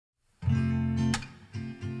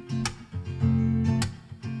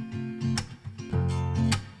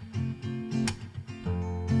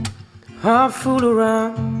I fool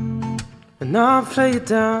around and I play it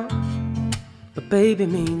down, but baby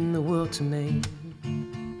mean the world to me.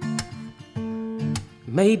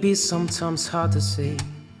 Maybe sometimes hard to see,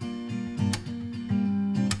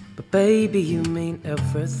 but baby you mean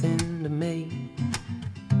everything to me.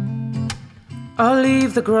 I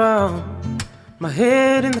leave the ground, my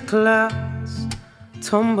head in the clouds,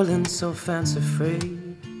 tumbling so fancy free,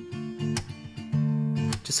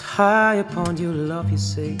 just high upon your love you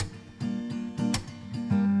see.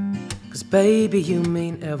 'Cause baby you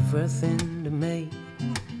mean everything to me.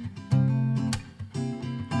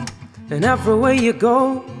 And everywhere you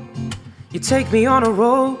go, you take me on a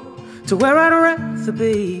road to where I'd rather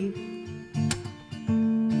be.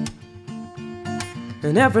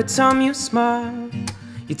 And every time you smile,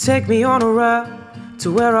 you take me on a ride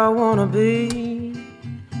to where I wanna be.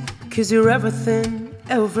 'Cause you're everything,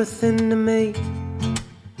 everything to me.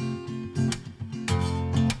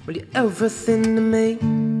 Well, you're everything to me.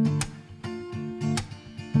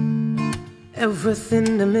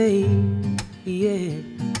 Everything to me, yeah.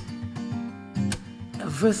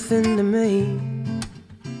 Everything to me.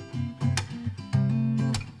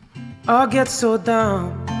 I get so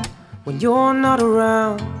down when you're not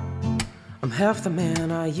around. I'm half the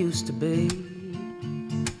man I used to be,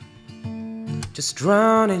 just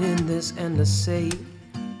drowning in this endless sea,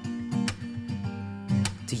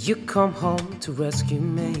 till you come home to rescue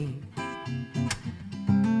me.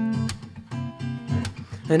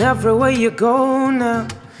 And everywhere you go now,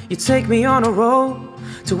 you take me on a road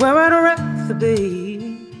to where I'd rather be.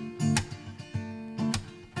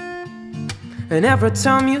 And every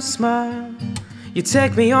time you smile, you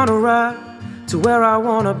take me on a ride to where I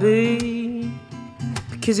wanna be.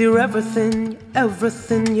 Because you're everything,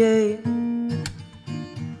 everything, yeah.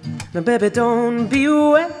 Now baby, don't be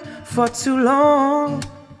away for too long,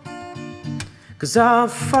 'cause I'll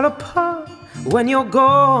fall apart when you're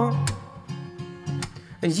gone.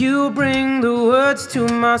 And you bring the words to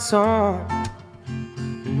my song.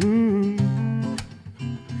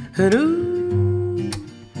 And ooh,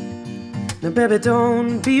 now baby,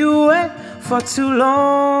 don't be away for too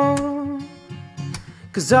long,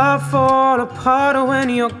 'cause I fall apart when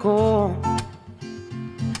you're gone.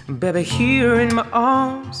 And baby, here in my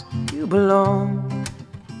arms you belong.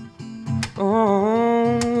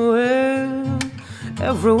 Oh, well,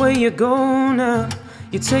 everywhere you go now,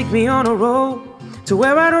 you take me on a road to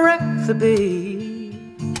where I'd rather be.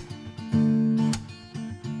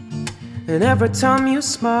 And every time you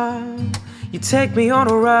smile, you take me on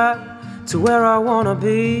a ride to where I wanna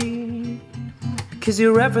be. Because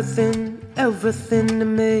you're everything, everything to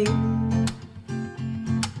me.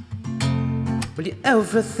 Well, you're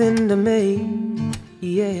everything to me,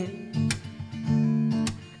 yeah.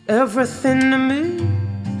 Everything to me.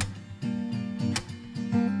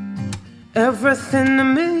 Everything to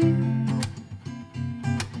me.